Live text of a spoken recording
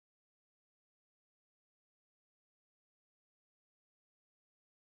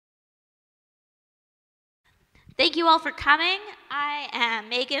Thank you all for coming. I am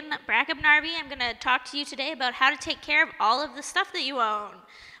Megan Brackham-Narby. I'm going to talk to you today about how to take care of all of the stuff that you own.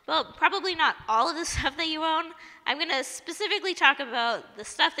 Well, probably not all of the stuff that you own. I'm going to specifically talk about the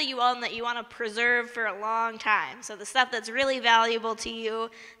stuff that you own that you want to preserve for a long time. So the stuff that's really valuable to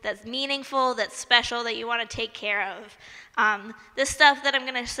you, that's meaningful, that's special, that you want to take care of. This stuff that I'm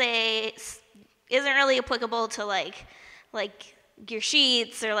going to say isn't really applicable to like your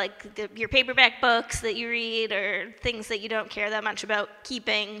sheets or your paperback books that you read or things that you don't care that much about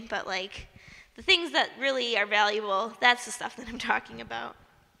keeping, but like the things that really are valuable, that's the stuff that I'm talking about.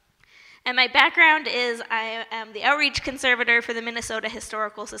 And my background is I am the outreach conservator for the Minnesota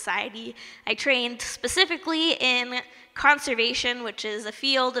Historical Society. I trained specifically in conservation, which is a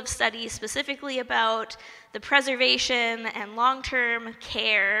field of study specifically about the preservation and long-term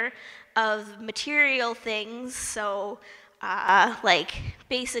care of material things, so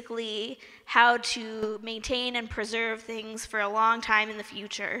basically how to maintain and preserve things for a long time in the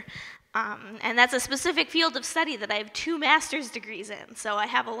future. And that's a specific field of study that I have 2 master's degrees in, so I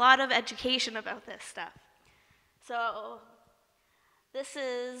have a lot of education about this stuff. So this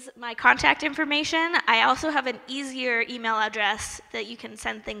is my contact information. I also have an easier email address that you can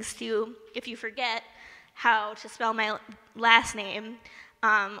send things to if you forget how to spell my last name,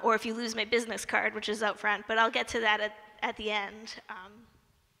 or if you lose my business card, which is out front, but I'll get to that at the end.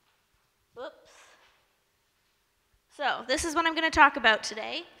 Whoops. So this is what I'm going to talk about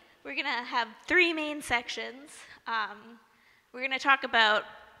today. We're going to have 3 main sections. We're going to talk about,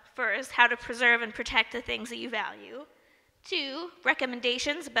 first, how to preserve and protect the things that you value. 2,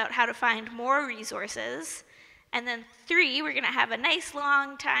 recommendations about how to find more resources. And then 3, we're going to have a nice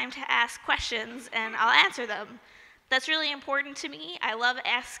long time to ask questions, and I'll answer them. That's really important to me. I love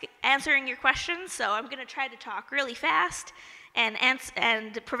answering your questions, so I'm going to try to talk really fast and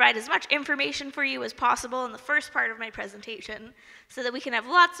provide as much information for you as possible in the first part of my presentation so that we can have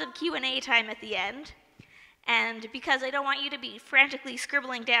lots of Q&A time at the end. And because I don't want you to be frantically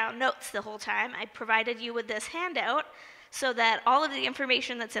scribbling down notes the whole time, I provided you with this handout so that all of the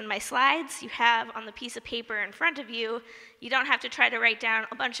information that's in my slides you have on the piece of paper in front of you. You don't have to try to write down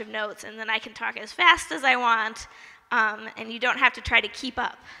a bunch of notes, and then I can talk as fast as I want, and you don't have to try to keep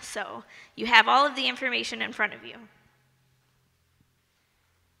up. So you have all of the information in front of you.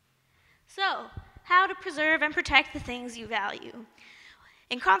 So, how to preserve and protect the things you value.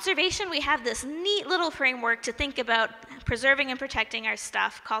 In conservation, we have this neat little framework to think about preserving and protecting our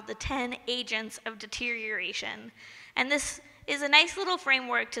stuff called the 10 agents of deterioration. And this is a nice little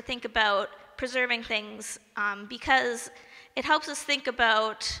framework to think about preserving things because it helps us think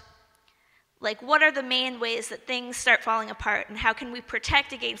about what are the main ways that things start falling apart and how can we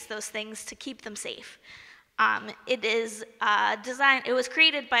protect against those things to keep them safe. It was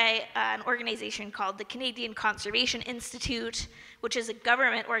created by an organization called the Canadian Conservation Institute, which is a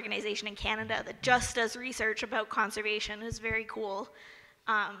government organization in Canada that just does research about conservation. It's very cool.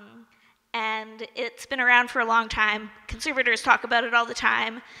 And it's been around for a long time. Conservators talk about it all the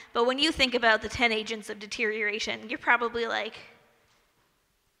time. But when you think about the 10 agents of deterioration, you're probably like,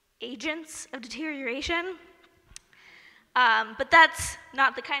 agents of deterioration? But that's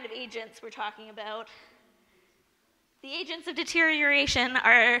not the kind of agents we're talking about. The agents of deterioration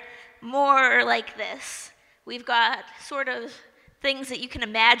are more like this. We've got sort of things that you can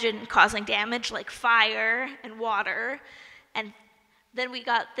imagine causing damage, like fire and water. And then we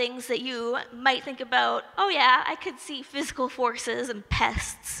got things that you might think about, oh yeah, I could see physical forces and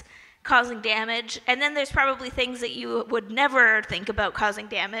pests causing damage. And then there's probably things that you would never think about causing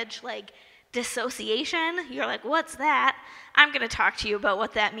damage, like dissociation. You're like, what's that? I'm going to talk to you about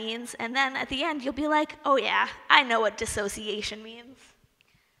what that means. And then at the end, you'll be like, oh yeah, I know what dissociation means.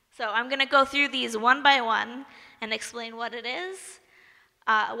 So I'm going to go through these one by one and explain what it is,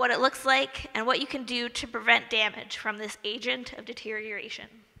 what it looks like, and what you can do to prevent damage from this agent of deterioration.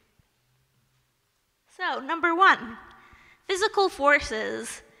 So, number 1, physical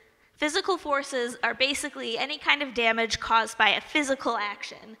forces. Physical forces are basically any kind of damage caused by a physical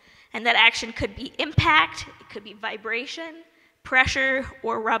action. And that action could be impact, it could be vibration, pressure,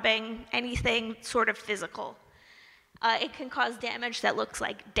 or rubbing, anything sort of physical. It can cause damage that looks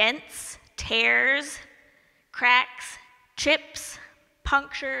like dents, tears, cracks, chips,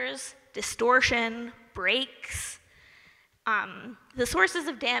 punctures, distortion, breaks. The sources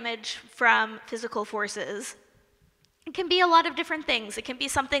of damage from physical forces, it can be a lot of different things. It can be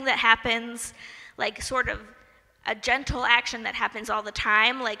something that happens, like sort of a gentle action that happens all the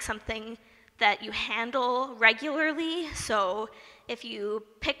time, like something that you handle regularly. So if you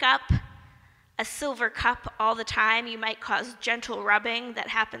pick up a silver cup all the time, you might cause gentle rubbing that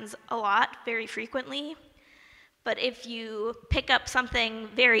happens a lot, very frequently. But if you pick up something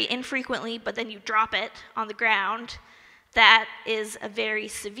very infrequently, but then you drop it on the ground, that is a very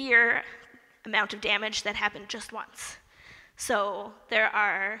severe amount of damage that happened just once. So there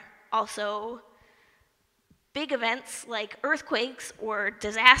are also big events like earthquakes or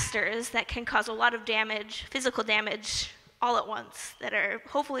disasters that can cause a lot of damage, physical damage, all at once, that are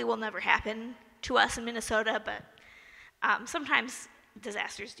hopefully will never happen to us in Minnesota, but sometimes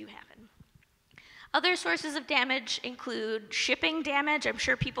disasters do happen. Other sources of damage include shipping damage. I'm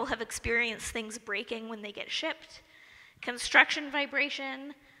sure people have experienced things breaking when they get shipped, construction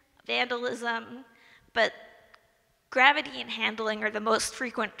vibration, vandalism, but gravity and handling are the most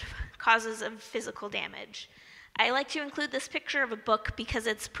frequent causes of physical damage. I like to include this picture of a book because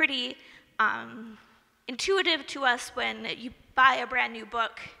it's pretty intuitive to us when you buy a brand new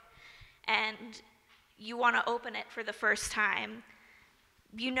book and you want to open it for the first time.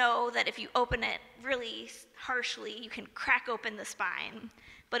 You know that if you open it really harshly, you can crack open the spine.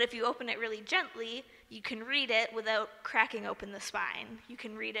 But if you open it really gently, you can read it without cracking open the spine. You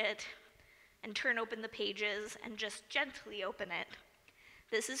can read it and turn open the pages and just gently open it.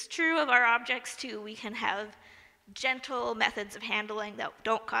 This is true of our objects too. We can have gentle methods of handling that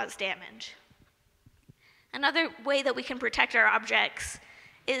don't cause damage. Another way that we can protect our objects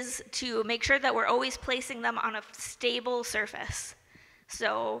is to make sure that we're always placing them on a stable surface.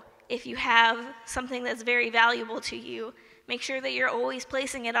 So if you have something that's very valuable to you, make sure that you're always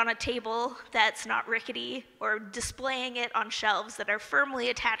placing it on a table that's not rickety, or displaying it on shelves that are firmly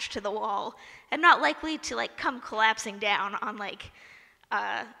attached to the wall and not likely to come collapsing down on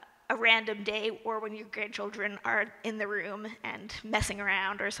a random day or when your grandchildren are in the room and messing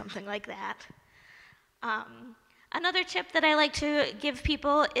around or something like that. Another tip that I like to give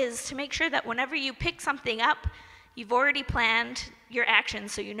people is to make sure that whenever you pick something up, you've already planned your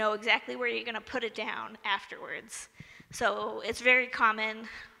actions so you know exactly where you're going to put it down afterwards. So it's very common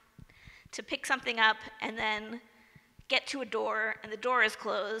to pick something up and then get to a door and the door is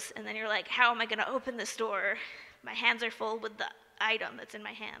closed, and then you're like, how am I going to open this door? My hands are full with the item that's in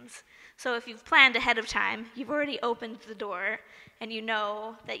my hands. So if you've planned ahead of time, you've already opened the door and you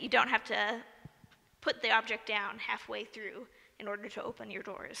know that you don't have to put the object down halfway through in order to open your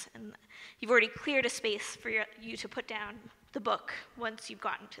doors. And you've already cleared a space for you to put down the book once you've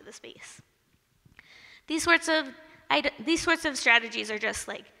gotten to the space. These sorts of strategies are just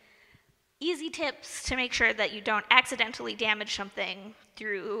easy tips to make sure that you don't accidentally damage something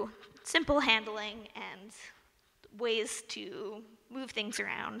through simple handling and ways to move things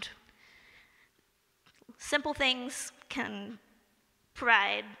around. Simple things can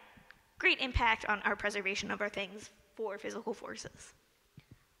provide great impact on our preservation of our things for physical forces.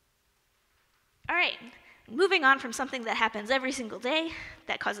 All right, moving on from something that happens every single day,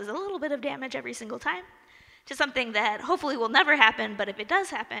 that causes a little bit of damage every single time, to something that hopefully will never happen, but if it does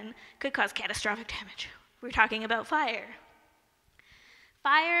happen, could cause catastrophic damage. We're talking about fire.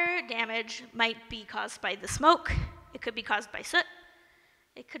 Fire damage might be caused by the smoke, it could be caused by soot,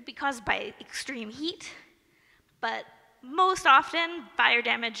 it could be caused by extreme heat, but most often, fire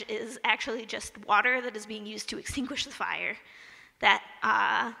damage is actually just water that is being used to extinguish the fire.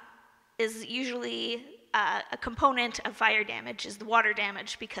 That is usually a component of fire damage, is the water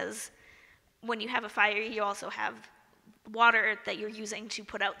damage, because when you have a fire, you also have water that you're using to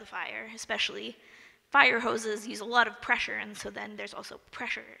put out the fire. Especially fire hoses use a lot of pressure, and so then there's also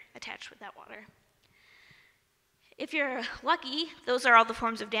pressure attached with that water. If you're lucky, those are all the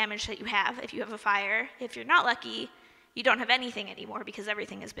forms of damage that you have if you have a fire. If you're not lucky, you don't have anything anymore because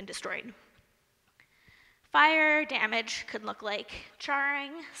everything has been destroyed. Fire damage could look like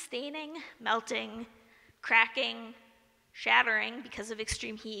charring, staining, melting, cracking, shattering because of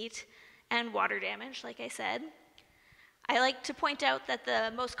extreme heat, and water damage, like I said. I like to point out that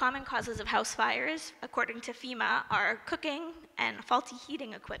the most common causes of house fires, according to FEMA, are cooking and faulty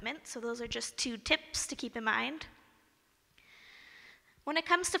heating equipment, so those are just 2 tips to keep in mind. When it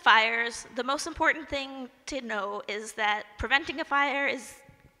comes to fires, the most important thing to know is that preventing a fire is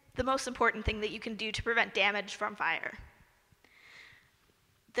the most important thing that you can do to prevent damage from fire.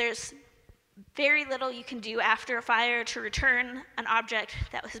 There's very little you can do after a fire to return an object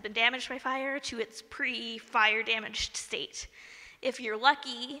that has been damaged by fire to its pre-fire damaged state. If you're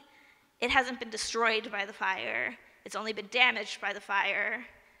lucky, it hasn't been destroyed by the fire, it's only been damaged by the fire,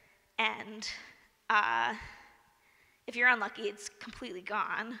 and if you're unlucky, it's completely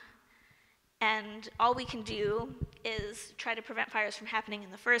gone. And all we can do is try to prevent fires from happening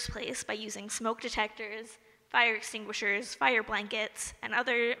in the first place by using smoke detectors, fire extinguishers, fire blankets, and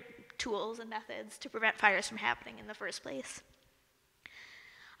other tools and methods to prevent fires from happening in the first place.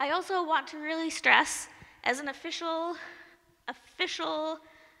 I also want to really stress As an official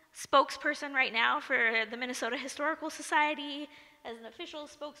spokesperson right now for the Minnesota Historical Society, as an official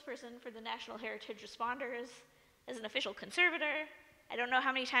spokesperson for the National Heritage Responders, as an official conservator, I don't know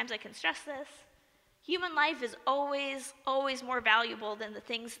how many times I can stress this. Human life is always, always more valuable than the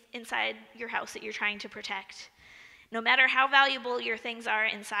things inside your house that you're trying to protect. No matter how valuable your things are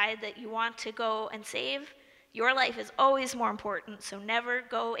inside that you want to go and save, your life is always more important, so never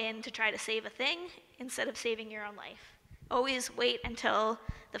go in to try to save a thing instead of saving your own life. Always wait until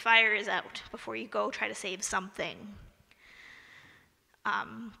the fire is out before you go try to save something.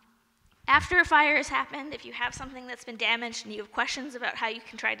 After a fire has happened, if you have something that's been damaged and you have questions about how you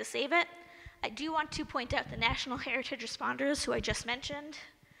can try to save it, I do want to point out the National Heritage Responders, who I just mentioned.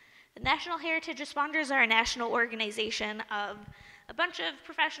 The National Heritage Responders are a national organization of a bunch of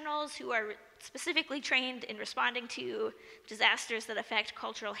professionals who are specifically trained in responding to disasters that affect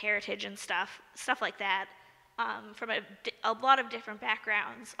cultural heritage and stuff like that, from a lot of different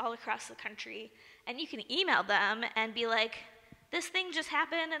backgrounds all across the country. And you can email them and be like, this thing just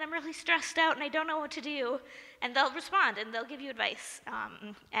happened and I'm really stressed out and I don't know what to do. And they'll respond and they'll give you advice.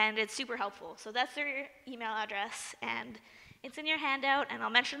 And it's super helpful. So that's their email address. And it's in your handout, and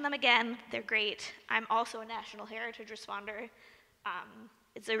I'll mention them again. They're great. I'm also a National Heritage Responder.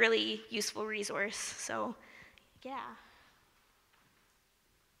 It's a really useful resource. So, yeah.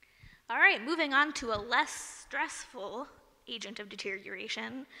 All right, moving on to a less stressful agent of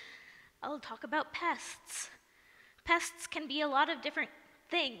deterioration, I'll talk about pests. Pests can be a lot of different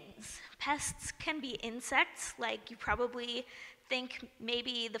things. Pests can be insects, like you probably think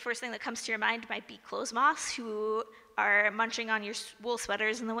maybe the first thing that comes to your mind might be clothes moths who are munching on your wool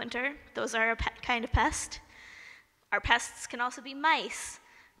sweaters in the winter. Those are a kind of pest. Our pests can also be mice.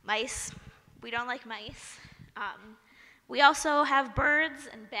 Mice, we don't like mice. We also have birds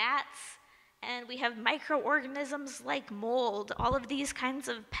and bats, and we have microorganisms like mold. All of these kinds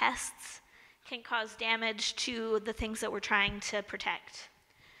of pests can cause damage to the things that we're trying to protect.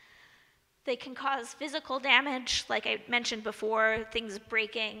 They can cause physical damage, like I mentioned before, things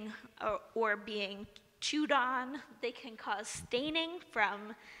breaking or being chewed on. They can cause staining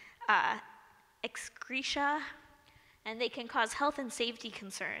from excreta, and they can cause health and safety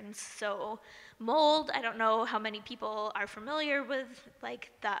concerns. So mold, I don't know how many people are familiar with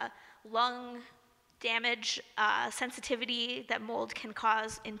like the lung damage sensitivity that mold can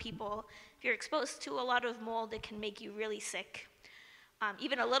cause in people. If you're exposed to a lot of mold, it can make you really sick.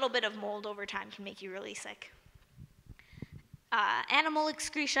 Even a little bit of mold over time can make you really sick. Animal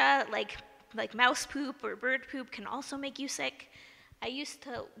excreta, like mouse poop or bird poop, can also make you sick. I used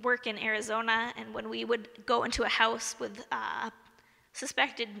to work in Arizona, and when we would go into a house with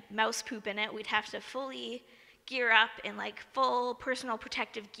suspected mouse poop in it, we'd have to fully gear up in like full personal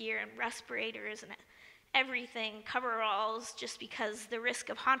protective gear and respirators and everything, coveralls, just because the risk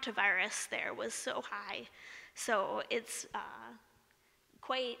of hantavirus there was so high. So it's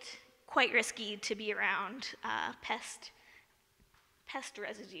quite risky to be around pest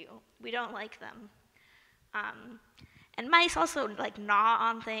residue. We don't like them. And mice also like gnaw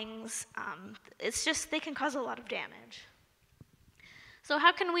on things. It's just, they can cause a lot of damage. So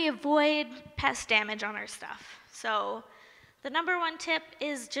how can we avoid pest damage on our stuff? So the number one tip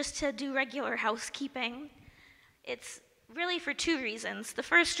is just to do regular housekeeping. It's really for two reasons. The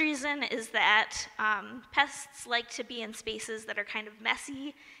first reason is that pests like to be in spaces that are kind of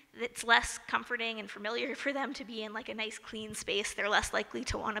messy. It's less comforting and familiar for them to be in like a nice clean space. They're less likely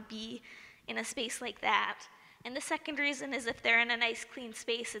to want to be in a space like that. And the second reason is if they're in a nice clean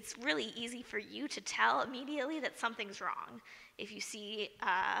space, it's really easy for you to tell immediately that something's wrong. If you see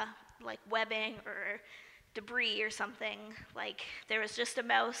like webbing or debris or something, like there was just a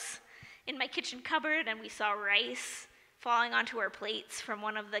mouse in my kitchen cupboard and we saw rice falling onto our plates from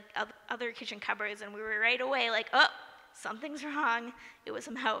one of the other kitchen cupboards, and we were right away like, oh, something's wrong. It was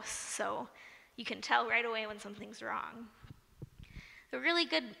a mouse. So you can tell right away when something's wrong. A really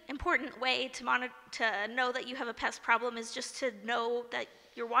good, important way to know that you have a pest problem is just to know that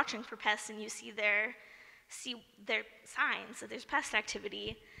you're watching for pests and you see their signs that there's pest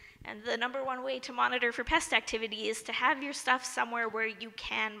activity. And the number one way to monitor for pest activity is to have your stuff somewhere where you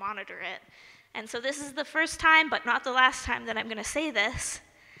can monitor it. And so this is the first time, but not the last time that I'm going to say this.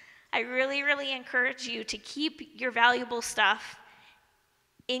 I really, really encourage you to keep your valuable stuff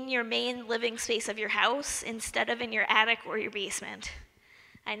in your main living space of your house instead of in your attic or your basement.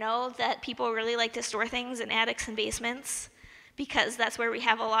 I know that people really like to store things in attics and basements because that's where we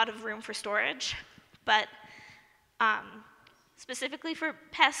have a lot of room for storage. But specifically for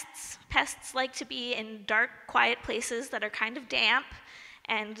pests, pests like to be in dark, quiet places that are kind of damp,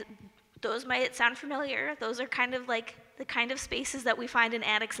 and Those might sound familiar. Those are kind of like the kind of spaces that we find in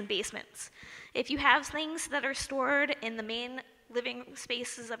attics and basements. If you have things that are stored in the main living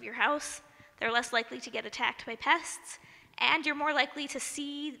spaces of your house, they're less likely to get attacked by pests, and you're more likely to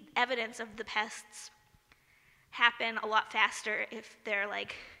see evidence of the pests happen a lot faster if they're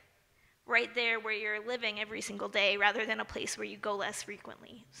like right there where you're living every single day rather than a place where you go less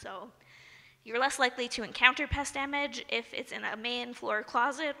frequently. So you're less likely to encounter pest damage if it's in a main floor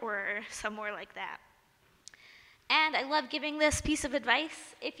closet or somewhere like that. And I love giving this piece of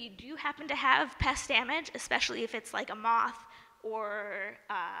advice. If you do happen to have pest damage, especially if it's like a moth or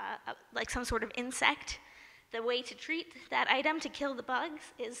like some sort of insect, the way to treat that item to kill the bugs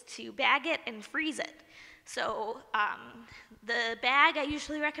is to bag it and freeze it. So the bag I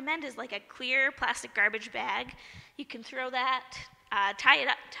usually recommend is like a clear plastic garbage bag. You can throw that, tie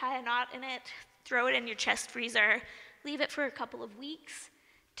a knot in it, throw it in your chest freezer, leave it for a couple of weeks,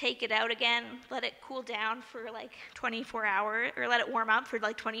 take it out again, let it cool down for like 24 hours, or let it warm up for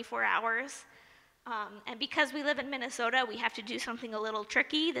like 24 hours. And because we live in Minnesota, we have to do something a little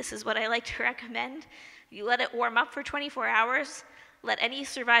tricky. This is what I like to recommend. You let it warm up for 24 hours, let any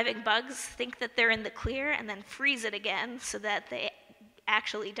surviving bugs think that they're in the clear, and then freeze it again so that they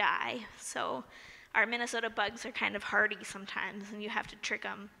actually die. So our Minnesota bugs are kind of hardy sometimes, and you have to trick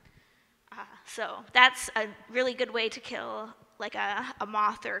them. So that's a really good way to kill like a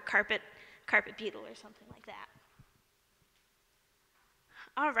moth or a carpet beetle or something like that.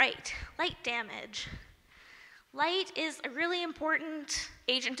 All right, light damage. Light is a really important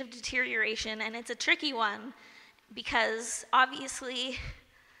agent of deterioration, and it's a tricky one because obviously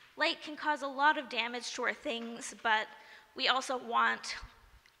light can cause a lot of damage to our things, but we also want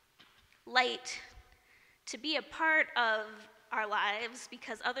light to be a part of our lives,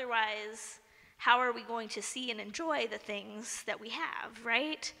 because otherwise, how are we going to see and enjoy the things that we have,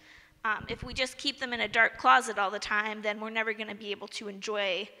 right? If we just keep them in a dark closet all the time, then we're never going to be able to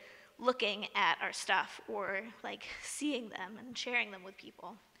enjoy looking at our stuff or like seeing them and sharing them with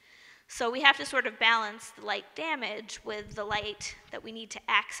people. So we have to sort of balance the light damage with the light that we need to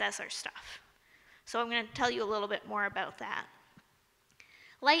access our stuff. So I'm going to tell you a little bit more about that.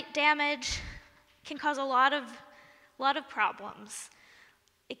 Light damage can cause a lot of problems.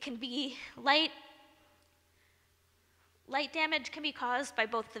 It can be light damage can be caused by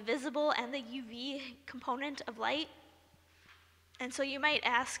both the visible and the UV component of light. And so you might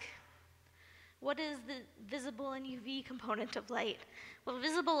ask, what is the visible and UV component of light? Well,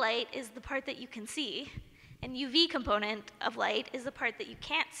 visible light is the part that you can see, and UV component of light is the part that you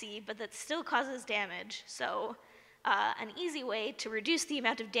can't see, but that still causes damage. So an easy way to reduce the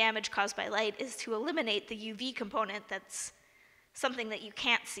amount of damage caused by light is to eliminate the UV component that's something that you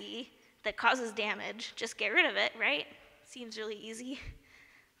can't see that causes damage. Just get rid of it, right? Seems really easy.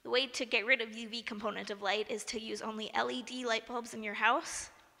 The way to get rid of UV component of light is to use only LED light bulbs in your house.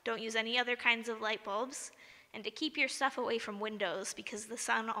 Don't use any other kinds of light bulbs. And to keep your stuff away from windows, because the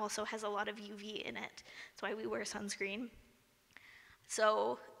sun also has a lot of UV in it. That's why we wear sunscreen.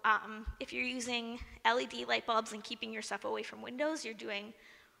 So if you're using LED light bulbs and keeping your stuff away from windows, you're doing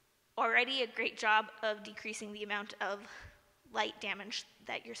already a great job of decreasing the amount of light damage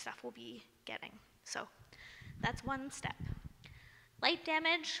that your stuff will be getting. So that's one step. Light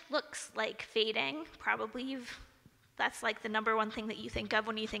damage looks like fading. Probably that's like the number one thing that you think of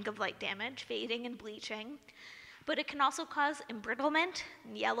when you think of light damage, fading and bleaching. But it can also cause embrittlement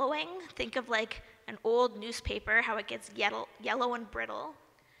and yellowing. Think of like an old newspaper, how it gets yellow and brittle.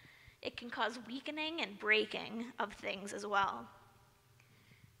 It can cause weakening and breaking of things as well.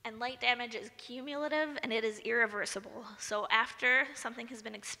 And light damage is cumulative and it is irreversible. So after something has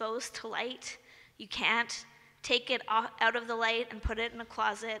been exposed to light, you can't take it out of the light and put it in a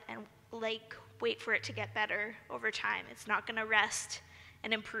closet and like wait for it to get better over time. It's not going to rest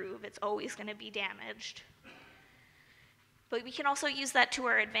and improve. It's always going to be damaged. But we can also use that to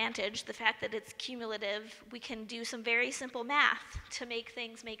our advantage, the fact that it's cumulative. We can do some very simple math to make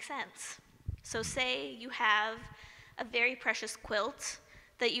things make sense. So say you have a very precious quilt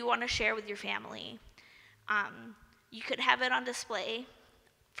that you want to share with your family. You could have it on display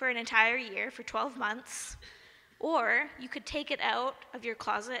for an entire year, for 12 months, or you could take it out of your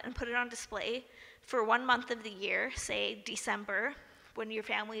closet and put it on display for 1 month of the year, say December, when your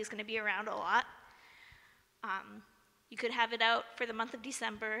family is going to be around a lot. You could have it out for the month of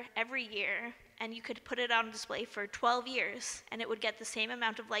December every year, and you could put it on display for 12 years, and it would get the same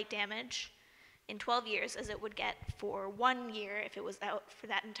amount of light damage in 12 years as it would get for 1 year if it was out for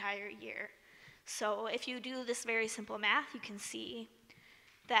that entire year. So if you do this very simple math, you can see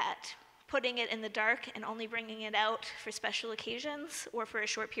that putting it in the dark and only bringing it out for special occasions or for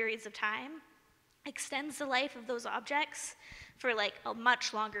short periods of time extends the life of those objects for like a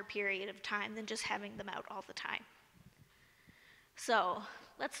much longer period of time than just having them out all the time. So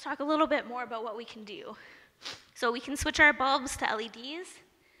let's talk a little bit more about what we can do. So we can switch our bulbs to LEDs.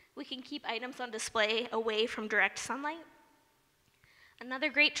 We can keep items on display away from direct sunlight. Another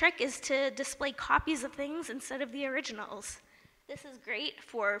great trick is to display copies of things instead of the originals. This is great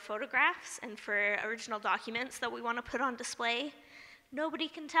for photographs and for original documents that we want to put on display. Nobody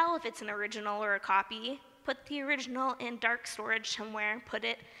can tell if it's an original or a copy. Put the original in dark storage somewhere, put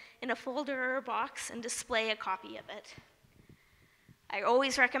it in a folder or a box, and display a copy of it. I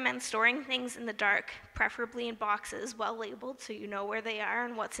always recommend storing things in the dark, preferably in boxes, well labeled so you know where they are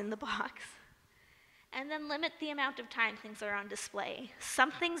and what's in the box. And then limit the amount of time things are on display.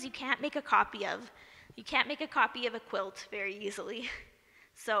 Some things you can't make a copy of. You can't make a copy of a quilt very easily.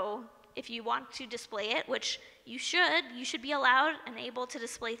 So if you want to display it, which you should be allowed and able to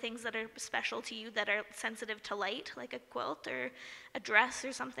display things that are special to you that are sensitive to light, like a quilt or a dress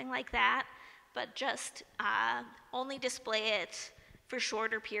or something like that, but just only display it for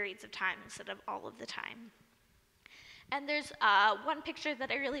shorter periods of time instead of all of the time. And there's one picture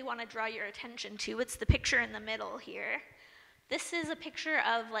that I really want to draw your attention to. It's the picture in the middle here. This is a picture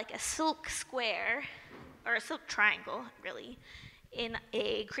of like a silk square, or a silk triangle, really, in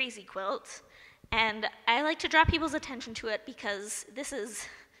a crazy quilt. And I like to draw people's attention to it because this is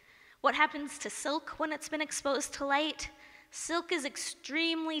what happens to silk when it's been exposed to light. Silk is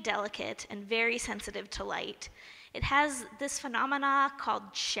extremely delicate and very sensitive to light. It has this phenomena called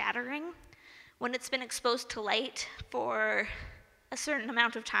shattering. When it's been exposed to light for a certain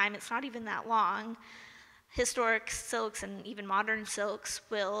amount of time, it's not even that long, historic silks and even modern silks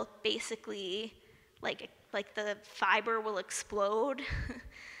will basically, like the fiber will explode.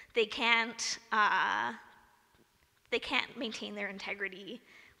 They can't maintain their integrity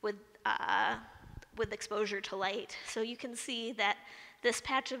with exposure to light. So you can see that this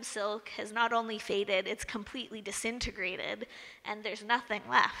patch of silk has not only faded, it's completely disintegrated, and there's nothing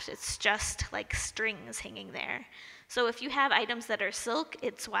left. It's just like strings hanging there. So if you have items that are silk,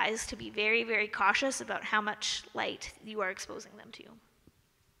 it's wise to be very, very cautious about how much light you are exposing them to.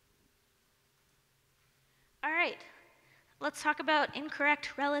 All right, let's talk about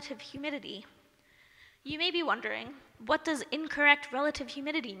incorrect relative humidity. You may be wondering, what does incorrect relative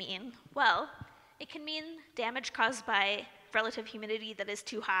humidity mean? Well, it can mean damage caused by relative humidity that is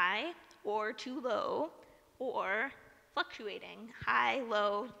too high or too low or fluctuating, high,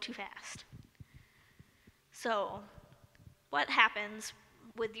 low, too fast. So what happens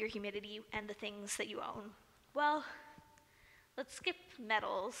with your humidity and the things that you own? Well, let's skip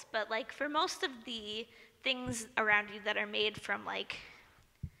metals, but like for most of the things around you that are made from like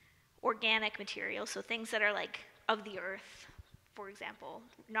organic materials, so things that are like of the earth, for example,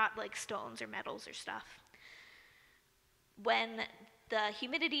 not like stones or metals or stuff. When the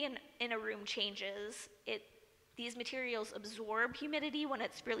humidity in a room changes, these materials absorb humidity when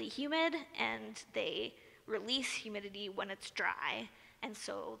it's really humid, and they release humidity when it's dry. And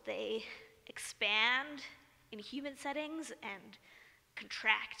so they expand in humid settings and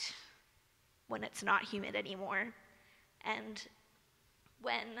contract when it's not humid anymore. And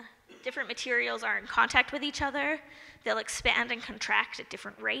when different materials are in contact with each other, they'll expand and contract at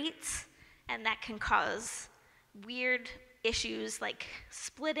different rates, and that can cause weird issues like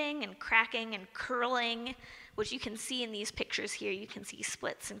splitting and cracking and curling, which you can see in these pictures here. You can see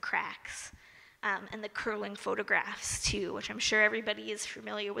splits and cracks, and the curling photographs too, which I'm sure everybody is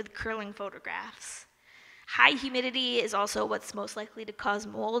familiar with curling photographs. High humidity is also what's most likely to cause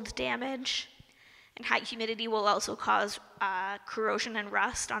mold damage, and high humidity will also cause corrosion and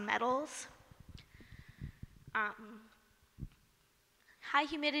rust on metals. High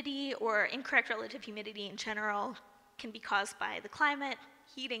humidity or incorrect relative humidity in general can be caused by the climate,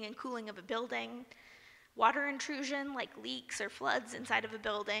 heating and cooling of a building, water intrusion like leaks or floods inside of a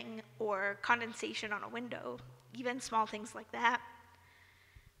building, or condensation on a window, even small things like that.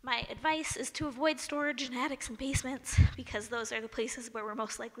 My advice is to avoid storage in attics and basements because those are the places where we're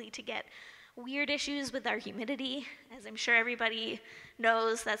most likely to get weird issues with our humidity. As I'm sure everybody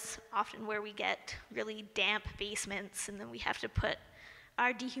knows, that's often where we get really damp basements, and then we have to put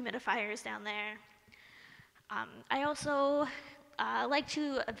our dehumidifiers down there. I also like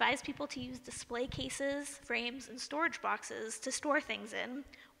to advise people to use display cases, frames, and storage boxes to store things in,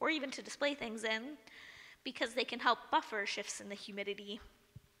 or even to display things in, because they can help buffer shifts in the humidity.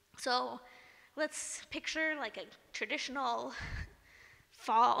 So let's picture like a traditional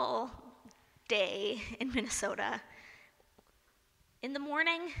fall day in Minnesota. In the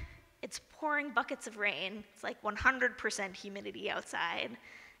morning, it's pouring buckets of rain. It's like 100% humidity outside.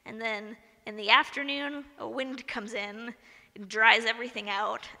 And then in the afternoon, a wind comes in, it dries everything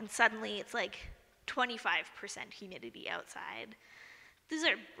out, and suddenly it's like 25% humidity outside. These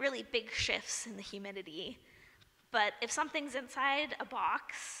are really big shifts in the humidity. But if something's inside a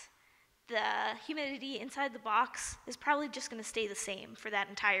box, the humidity inside the box is probably just going to stay the same for that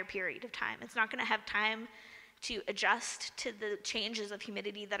entire period of time. It's not going to have time to adjust to the changes of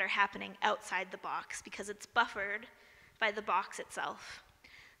humidity that are happening outside the box because it's buffered by the box itself.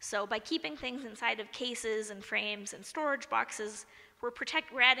 So by keeping things inside of cases and frames and storage boxes, we're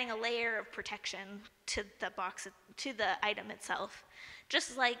adding a layer of protection to the box, to the item itself.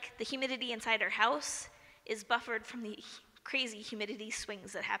 Just like the humidity inside our house is buffered from the crazy humidity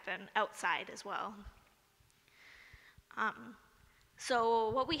swings that happen outside as well. So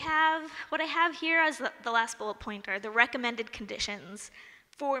what I have here as the last bullet point are the recommended conditions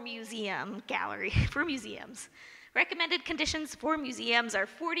for museums. Recommended conditions for museums are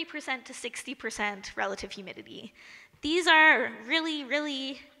 40% to 60% relative humidity. These are really,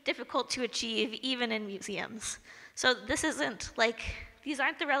 really difficult to achieve even in museums. So these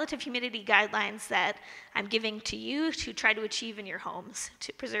aren't the relative humidity guidelines that I'm giving to you to try to achieve in your homes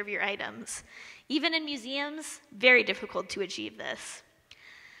to preserve your items. Even in museums, very difficult to achieve this.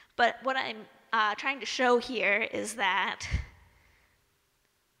 But what I'm trying to show here is that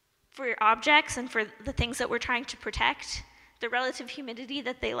for objects and for the things that we're trying to protect, the relative humidity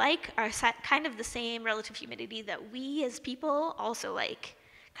that they like are kind of the same relative humidity that we as people also like,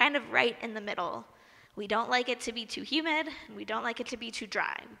 kind of right in the middle. We don't like it to be too humid, and we don't like it to be too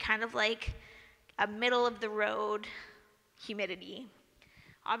dry. We kind of like a middle of the road humidity.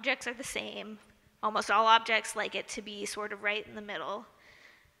 Objects are the same. Almost all objects like it to be sort of right in the middle.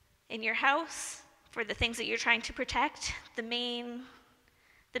 In your house, for the things that you're trying to protect, the main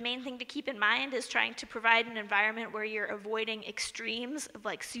thing to keep in mind is trying to provide an environment where you're avoiding extremes of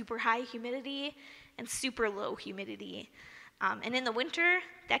like super high humidity and super low humidity. And in the winter,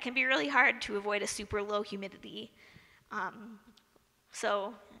 that can be really hard to avoid a super low humidity.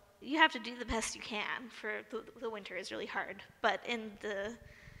 So you have to do the best you can. For the winter is really hard. But in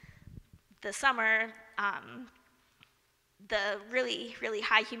the summer, the really, really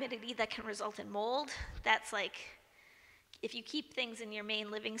high humidity that can result in mold, that's like, if you keep things in your main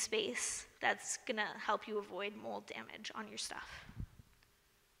living space, that's gonna help you avoid mold damage on your stuff.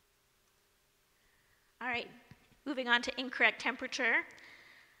 All right, moving on to incorrect temperature.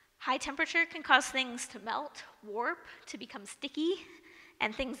 High temperature can cause things to melt, warp, to become sticky,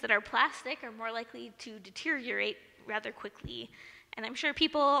 and things that are plastic are more likely to deteriorate rather quickly. And I'm sure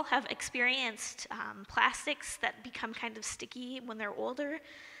people have experienced plastics that become kind of sticky when they're older.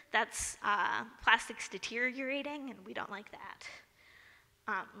 That's plastics deteriorating, and we don't like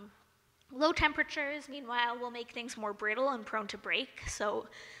that. Low temperatures, meanwhile, will make things more brittle and prone to break. So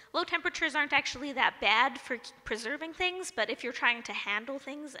low temperatures aren't actually that bad for preserving things, but if you're trying to handle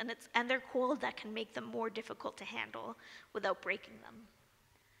things and they're cold, that can make them more difficult to handle without breaking them.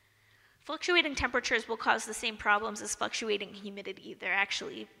 Fluctuating temperatures will cause the same problems as fluctuating humidity. They're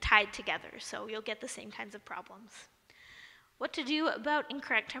actually tied together, so you'll get the same kinds of problems. What to do about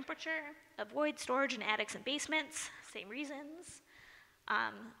incorrect temperature? Avoid storage in attics and basements, same reasons.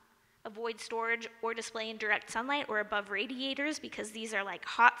 Avoid storage or display in direct sunlight or above radiators because these are like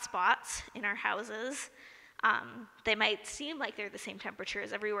hot spots in our houses. They might seem like they're the same temperature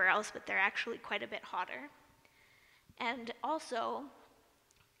as everywhere else, but they're actually quite a bit hotter. And also,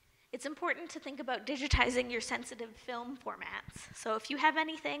 it's important to think about digitizing your sensitive film formats. So if you have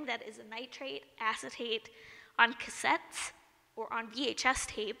anything that is a nitrate, acetate on cassettes or on VHS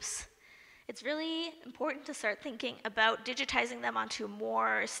tapes, it's really important to start thinking about digitizing them onto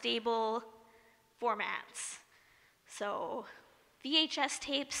more stable formats. So VHS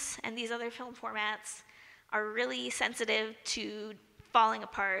tapes and these other film formats are really sensitive to falling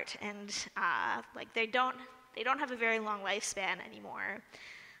apart, and they don't have a very long lifespan anymore.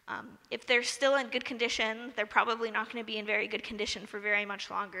 If they're still in good condition, they're probably not going to be in very good condition for very much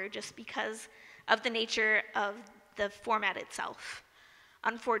longer just because of the nature of the format itself.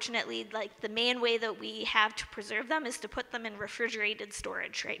 Unfortunately, the main way that we have to preserve them is to put them in refrigerated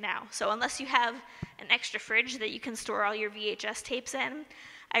storage right now. So unless you have an extra fridge that you can store all your VHS tapes in,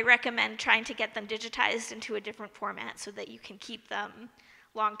 I recommend trying to get them digitized into a different format so that you can keep them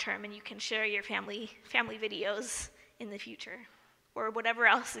long term and you can share your family videos in the future, or whatever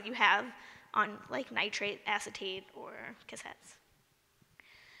else that you have on like nitrate, acetate, or cassettes.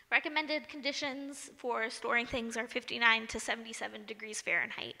 Recommended conditions for storing things are 59 to 77 degrees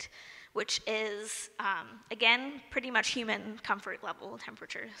Fahrenheit, which is, again, pretty much human comfort level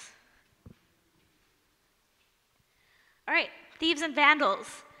temperatures. All right, thieves and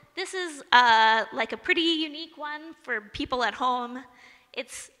vandals. This is like a pretty unique one for people at home.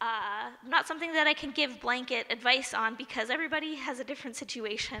 It's not something that I can give blanket advice on because everybody has a different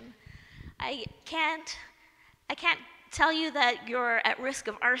situation. I can't tell you that you're at risk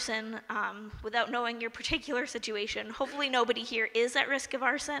of arson without knowing your particular situation. Hopefully nobody here is at risk of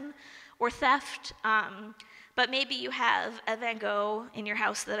arson or theft, but maybe you have a Van Gogh in your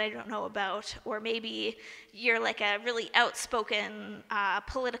house that I don't know about, or maybe you're like a really outspoken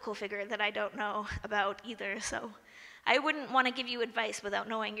political figure that I don't know about either. So I wouldn't want to give you advice without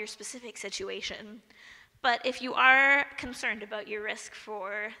knowing your specific situation. But if you are concerned about your risk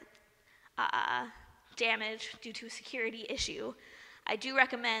for damage due to a security issue, I do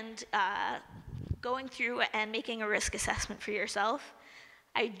recommend going through and making a risk assessment for yourself.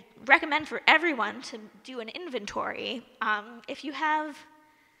 I recommend for everyone to do an inventory. If you have,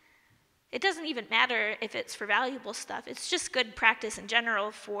 it doesn't even matter if it's for valuable stuff, it's just good practice in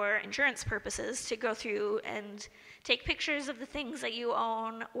general for insurance purposes to go through and take pictures of the things that you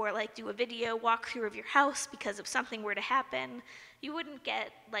own, or like do a video walkthrough of your house, because if something were to happen, you wouldn't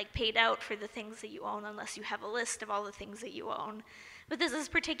get like paid out for the things that you own unless you have a list of all the things that you own. But this is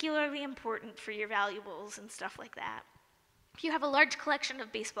particularly important for your valuables and stuff like that. If you have a large collection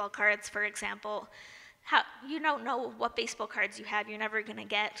of baseball cards, for example, you don't know what baseball cards you have. You're never going to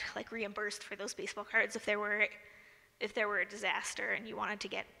get like reimbursed for those baseball cards if there were a disaster and you wanted to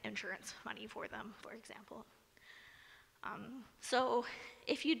get insurance money for them, for example. So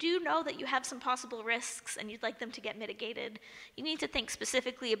if you do know that you have some possible risks and you'd like them to get mitigated, you need to think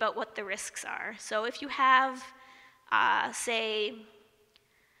specifically about what the risks are. So if you have, say,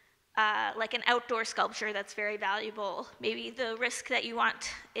 like an outdoor sculpture that's very valuable, maybe the risk that you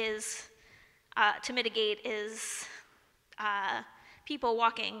want is to mitigate is people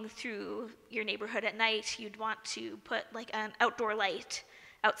walking through your neighborhood at night. You'd want to put like an outdoor light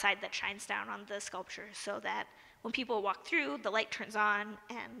outside that shines down on the sculpture so that when people walk through, the light turns on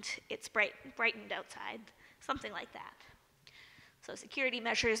and it's brightened outside, something like that. So security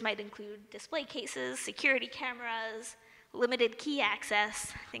measures might include display cases, security cameras, limited key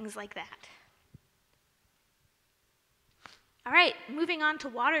access, things like that. All right, moving on to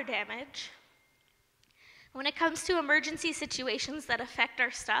water damage. When it comes to emergency situations that affect our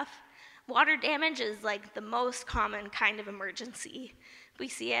stuff, water damage is like the most common kind of emergency. We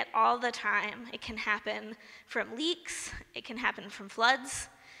see it all the time. It can happen from leaks, it can happen from floods,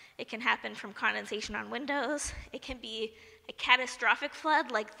 it can happen from condensation on windows, it can be a catastrophic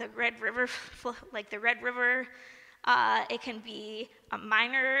flood like the Red River, it can be a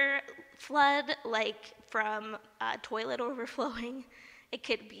minor flood like from a toilet overflowing. It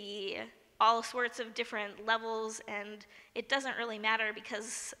could be all sorts of different levels, and it doesn't really matter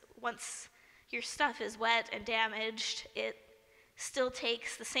because once your stuff is wet and damaged, it still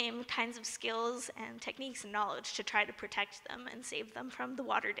takes the same kinds of skills and techniques and knowledge to try to protect them and save them from the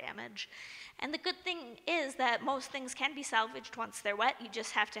water damage. And the good thing is that most things can be salvaged once they're wet. You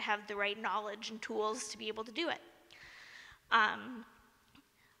just have to have the right knowledge and tools to be able to do it.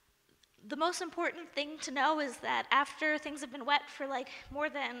 The most important thing to know is that after things have been wet for like more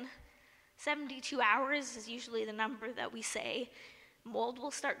than 72 hours is usually the number that we say, mold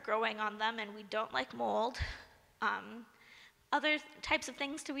will start growing on them, and we don't like mold. Other types of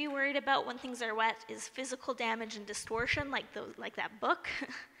things to be worried about when things are wet is physical damage and distortion, like that book,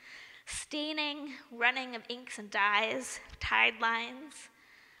 staining, running of inks and dyes, tide lines,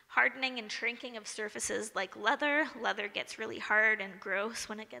 hardening and shrinking of surfaces like leather. Leather gets really hard and gross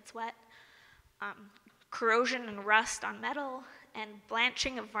when it gets wet. Corrosion and rust on metal, and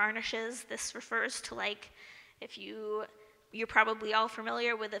blanching of varnishes. This refers to like if you're probably all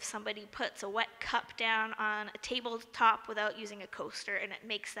familiar with if somebody puts a wet cup down on a tabletop without using a coaster and it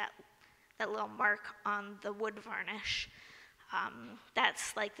makes that little mark on the wood varnish.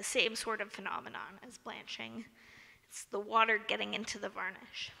 That's like the same sort of phenomenon as blanching. It's the water getting into the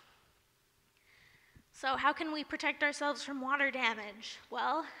varnish. So how can we protect ourselves from water damage?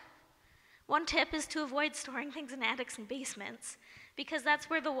 Well, one tip is to avoid storing things in attics and basements, because that's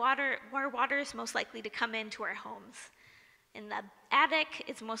where water is most likely to come into our homes. In the attic,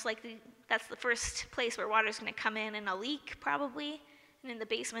 it's most likely, that's the first place where water is going to come in a leak, probably. And in the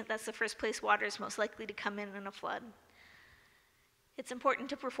basement, that's the first place water is most likely to come in a flood. It's important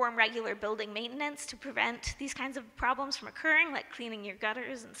to perform regular building maintenance to prevent these kinds of problems from occurring, like cleaning your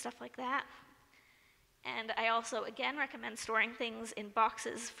gutters and stuff like that. And I also, again, recommend storing things in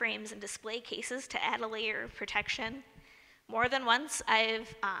boxes, frames, and display cases to add a layer of protection. More than once,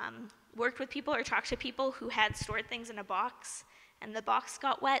 I've worked with people or talked to people who had stored things in a box, and the box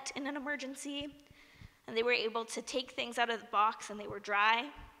got wet in an emergency. and they were able to take things out of the box and they were dry.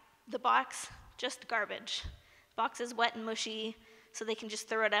 The box, just garbage. The box is wet and mushy, so they can just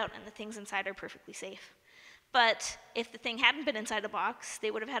throw it out and the things inside are perfectly safe. But if the thing hadn't been inside a box,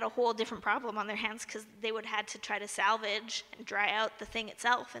 they would have had a whole different problem on their hands because they would have had to try to salvage and dry out the thing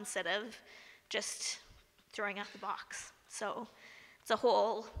itself instead of just throwing out the box. So it's a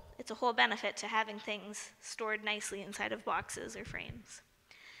whole benefit to having things stored nicely inside of boxes or frames.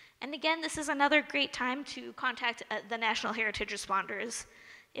 And again, this is another great time to contact the National Heritage Responders.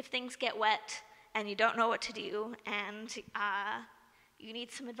 If things get wet and you don't know what to do and you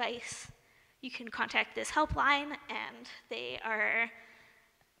need some advice, you can contact this helpline and they are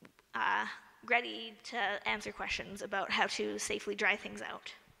ready to answer questions about how to safely dry things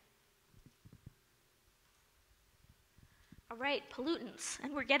out. All right, pollutants,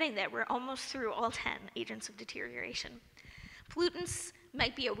 and we're getting there. We're almost through all 10 agents of deterioration. Pollutants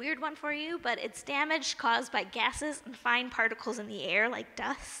might be a weird one for you, but it's damage caused by gases and fine particles in the air like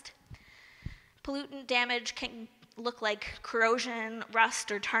dust. Pollutant damage can look like corrosion, rust,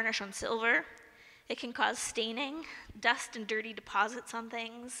 or tarnish on silver. It can cause staining, dust and dirty deposits on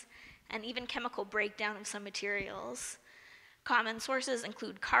things, and even chemical breakdown of some materials. Common sources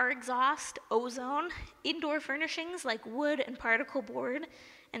include car exhaust, ozone, indoor furnishings like wood and particle board,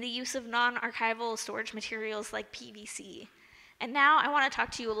 and the use of non-archival storage materials like PVC. And now I want to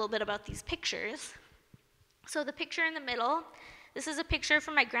talk to you a little bit about these pictures. So the picture in the middle, this is a picture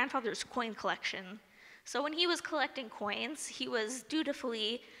from my grandfather's coin collection. So when he was collecting coins, he was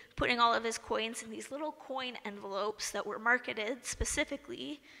dutifully putting all of his coins in these little coin envelopes that were marketed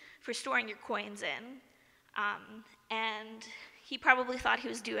specifically for storing your coins in. And he probably thought he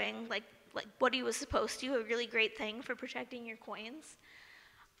was doing like what he was supposed to, a really great thing for protecting your coins.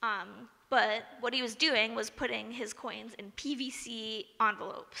 But what he was doing was putting his coins in PVC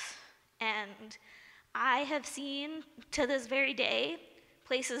envelopes. And I have seen, to this very day,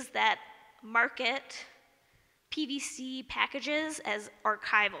 places that market PVC packages as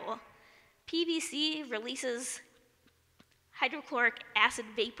archival. PVC releases hydrochloric acid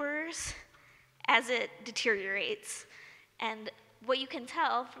vapors as it deteriorates. And what you can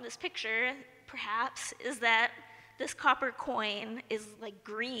tell from this picture, perhaps, is that this copper coin is like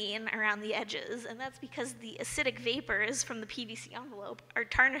green around the edges, and that's because the acidic vapors from the PVC envelope are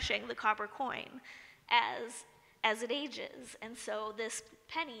tarnishing the copper coin as it ages. And so this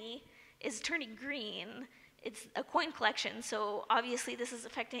penny is turning green. It's a coin collection, so obviously this is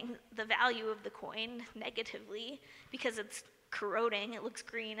affecting the value of the coin negatively because it's corroding, it looks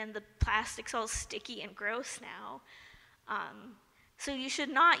green, and the plastic's all sticky and gross now. So you should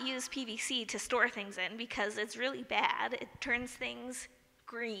not use PVC to store things in because it's really bad. It turns things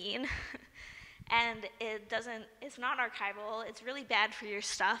green, and it's not archival. It's really bad for your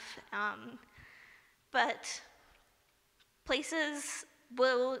stuff. But places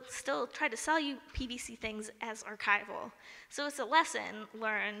will still try to sell you PVC things as archival. So it's a lesson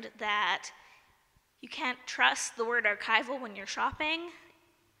learned that you can't trust the word archival when you're shopping.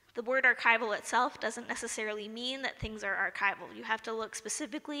 The word archival itself doesn't necessarily mean that things are archival. You have to look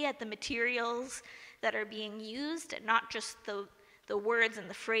specifically at the materials that are being used, and not just the words and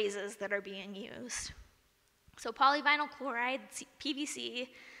the phrases that are being used. So polyvinyl chloride, PVC,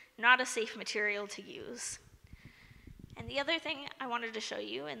 not a safe material to use. And the other thing I wanted to show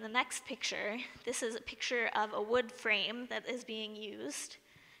you in the next picture, this is a picture of a wood frame that is being used.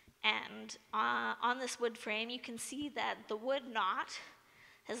 And on this wood frame, you can see that the wood knot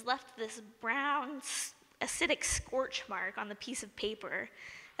has left this brown acidic scorch mark on the piece of paper.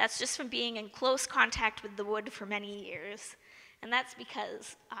 That's just from being in close contact with the wood for many years. And that's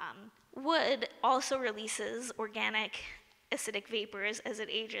because wood also releases organic acidic vapors as it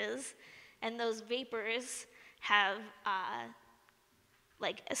ages, and those vapors have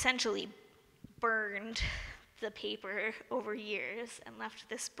essentially burned the paper over years and left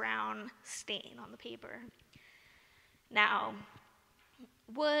this brown stain on the paper. Now,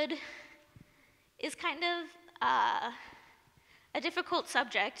 wood is kind of a difficult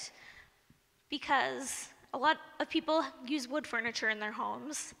subject because a lot of people use wood furniture in their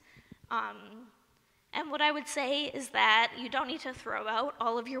homes. And what I would say is that you don't need to throw out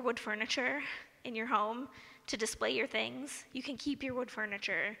all of your wood furniture in your home to display your things. You can keep your wood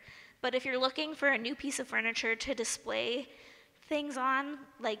furniture. But if you're looking for a new piece of furniture to display things on,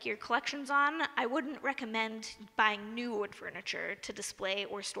 like your collections on, I wouldn't recommend buying new wood furniture to display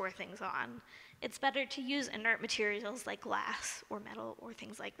or store things on. It's better to use inert materials like glass or metal or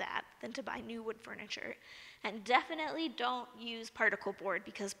things like that than to buy new wood furniture. And definitely don't use particle board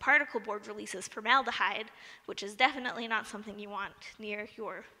because particle board releases formaldehyde, which is definitely not something you want near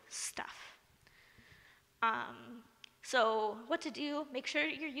your stuff. So what to do, make sure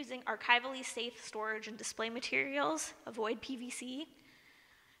you're using archivally safe storage and display materials, avoid PVC.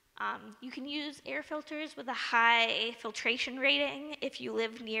 You can use air filters with a high filtration rating if you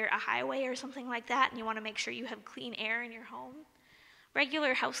live near a highway or something like that and you want to make sure you have clean air in your home.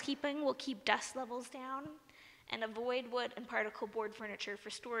 Regular housekeeping will keep dust levels down, and avoid wood and particle board furniture for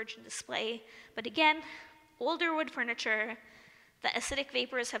storage and display. But again, older wood furniture, the acidic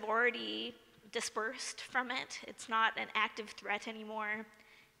vapors have already dispersed from it. It's not an active threat anymore.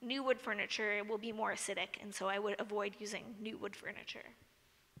 New wood furniture will be more acidic, and so I would avoid using new wood furniture.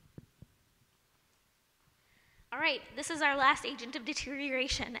 All right, this is our last agent of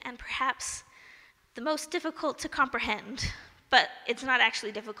deterioration, and perhaps the most difficult to comprehend, but it's not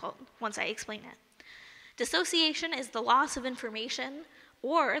actually difficult once I explain it. Dissociation is the loss of information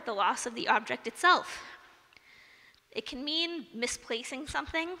or the loss of the object itself. It can mean misplacing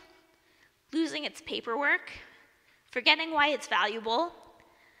something, losing its paperwork, forgetting why it's valuable,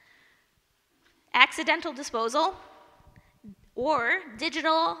 accidental disposal, or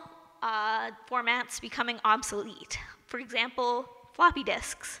digital formats becoming obsolete. For example, floppy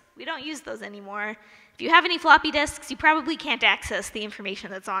disks. We don't use those anymore. If you have any floppy disks, you probably can't access the information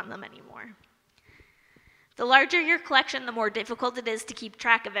that's on them anymore. The larger your collection, the more difficult it is to keep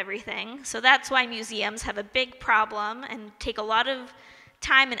track of everything. So that's why museums have a big problem and take a lot of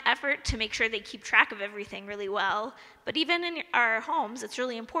time and effort to make sure they keep track of everything really well. But even in our homes, it's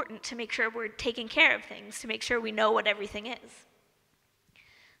really important to make sure we're taking care of things, to make sure we know what everything is.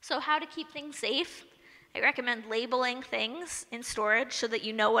 So how to keep things safe? I recommend labeling things in storage so that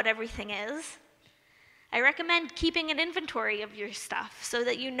you know what everything is. I recommend keeping an inventory of your stuff so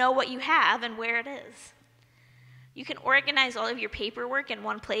that you know what you have and where it is. You can organize all of your paperwork in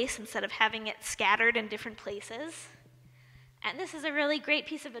one place instead of having it scattered in different places. And this is a really great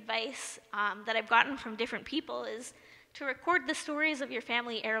piece of advice that I've gotten from different people, is to record the stories of your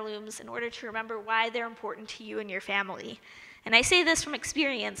family heirlooms in order to remember why they're important to you and your family. And I say this from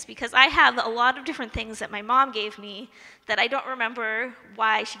experience because I have a lot of different things that my mom gave me that I don't remember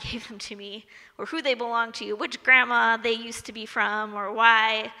why she gave them to me, or who they belong to, which grandma they used to be from, or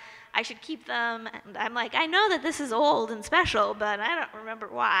why I should keep them. And I'm like, I know that this is old and special, but I don't remember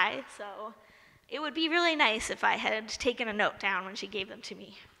why. So it would be really nice if I had taken a note down when she gave them to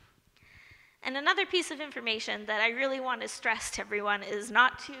me. And another piece of information that I really want to stress to everyone is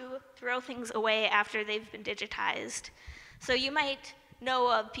not to throw things away after they've been digitized. So you might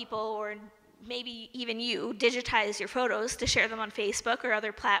know of people, or maybe even you, digitize your photos to share them on Facebook or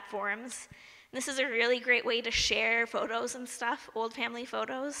other platforms. This is a really great way to share photos and stuff, old family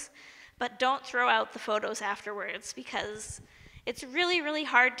photos, but don't throw out the photos afterwards because it's really, really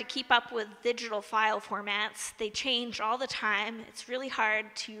hard to keep up with digital file formats. They change all the time. It's really hard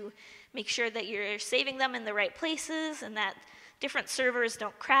to make sure that you're saving them in the right places and that different servers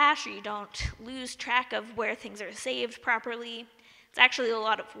don't crash or you don't lose track of where things are saved properly. It's actually a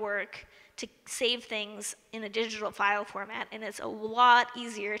lot of work to save things in a digital file format, and it's a lot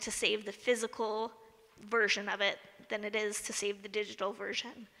easier to save the physical version of it than it is to save the digital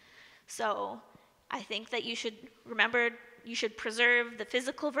version. So I think that you should remember, you should preserve the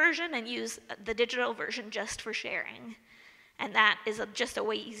physical version and use the digital version just for sharing. And that is just a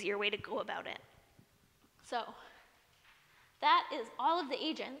way easier way to go about it. So that is all of the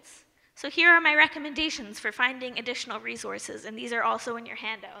agents. So here are my recommendations for finding additional resources, and these are also in your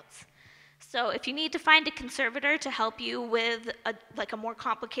handouts. So if you need to find a conservator to help you with a more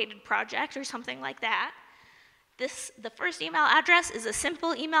complicated project or something like that, the first email address is a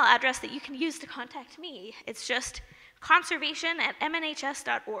simple email address that you can use to contact me. It's just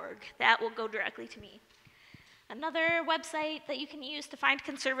conservation@mnhs.org. That will go directly to me. Another website that you can use to find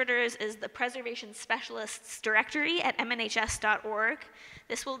conservators is the Preservation Specialists Directory at mnhs.org.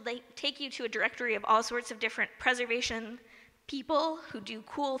 This will take you to a directory of all sorts of different preservation people who do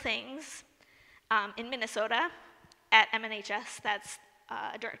cool things in Minnesota at MNHS. That's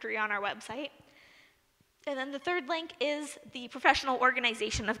a directory on our website. And then the third link is the Professional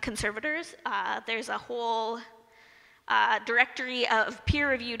Organization of Conservators. There's a whole directory of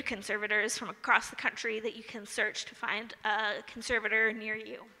peer-reviewed conservators from across the country that you can search to find a conservator near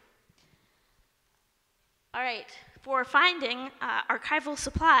you. All right, for finding archival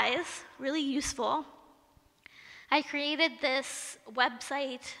supplies, really useful, I created this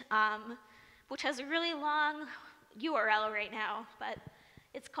website, which has a really long URL right now, but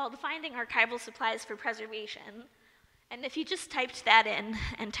it's called Finding Archival Supplies for Preservation. And if you just typed that in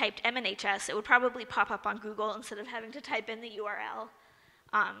and typed MNHS, it would probably pop up on Google instead of having to type in the URL.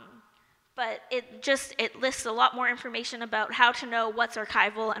 But it lists a lot more information about how to know what's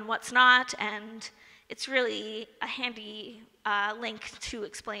archival and what's not, and it's really a handy link to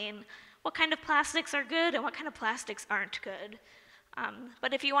explain what kind of plastics are good and what kind of plastics aren't good.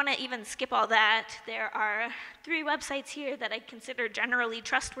 But if you want to even skip all that, there are 3 websites here that I consider generally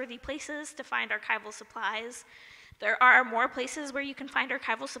trustworthy places to find archival supplies. There are more places where you can find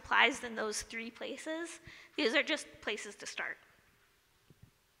archival supplies than those 3 places. These are just places to start.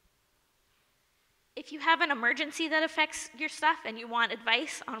 If you have an emergency that affects your stuff and you want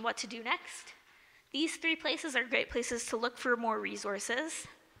advice on what to do next, these 3 places are great places to look for more resources.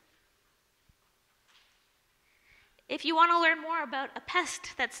 If you want to learn more about a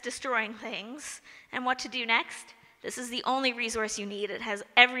pest that's destroying things and what to do next, this is the only resource you need. It has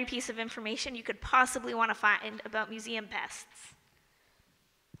every piece of information you could possibly want to find about museum pests.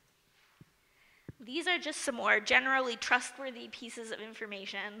 These are just some more generally trustworthy pieces of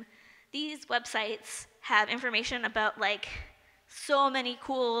information. These websites have information about so many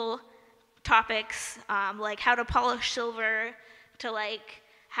cool topics, like how to polish silver, to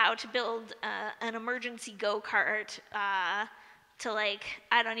how to build an emergency go-kart, to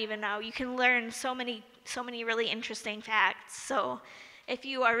I don't even know. You can learn so many really interesting facts. So if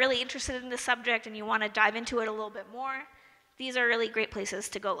you are really interested in this subject and you want to dive into it a little bit more, these are really great places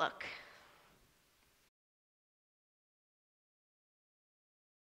to go look.